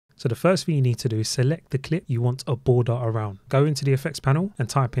So the first thing you need to do is select the clip you want a border around. Go into the effects panel and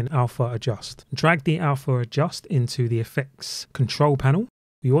type in alpha adjust. Drag the alpha adjust into the effects control panel.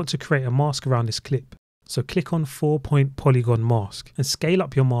 You want to create a mask around this clip. So click on 4-point polygon mask and scale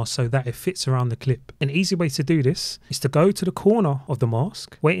up your mask so that it fits around the clip. An easy way to do this is to go to the corner of the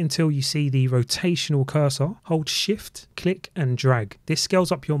mask, wait until you see the rotational cursor, hold shift, click and drag. This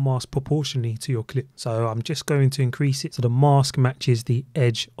scales up your mask proportionally to your clip. So I'm just going to increase it so the mask matches the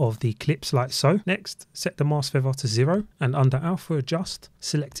edge of the clips like so. Next, set the mask feather to 0 and under alpha adjust,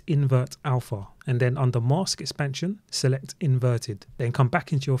 select invert alpha. And then under mask expansion, select inverted. Then come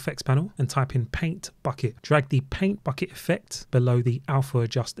back into your effects panel and type in paint bucket. Drag the paint bucket effect below the alpha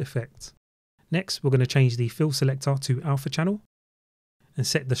adjust effect. Next, we're going to change the fill selector to alpha channel and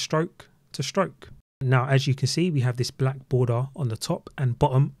set the stroke to stroke. Now, as you can see, we have this black border on the top and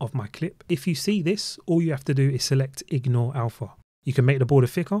bottom of my clip. If you see this, all you have to do is select ignore alpha. You can make the border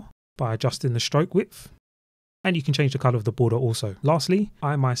thicker by adjusting the stroke width. And you can change the color of the border also. Lastly,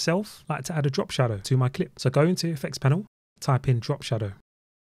 I myself like to add a drop shadow to my clip. So go into effects panel, type in drop shadow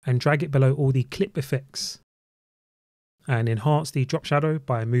and drag it below all the clip effects and enhance the drop shadow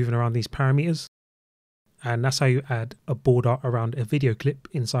by moving around these parameters. And that's how you add a border around a video clip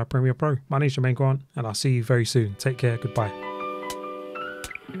inside Premiere Pro. My name is Jermaine and I'll see you very soon. Take care. Goodbye.